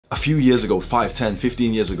A few years ago, 5, 10,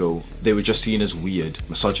 15 years ago, they were just seen as weird,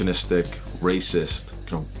 misogynistic, racist,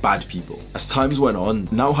 bad people. As times went on,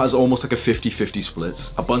 now has almost like a 50-50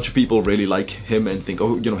 split. A bunch of people really like him and think,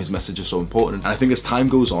 oh, his message is so important. And I think as time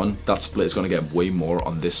goes on, that split is going to get way more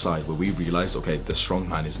on this side, where we realize, okay, the strong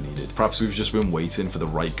man is needed. Perhaps we've just been waiting for the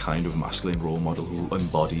right kind of masculine role model who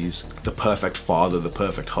embodies the perfect father, the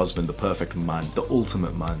perfect husband, the perfect man, the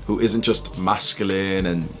ultimate man, who isn't just masculine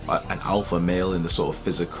and an alpha male in the sort of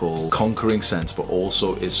physical conquering sense, but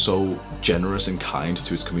also is so generous and kind to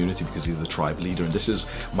his community because he's the tribe leader. And this is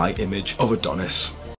my image of Adonis.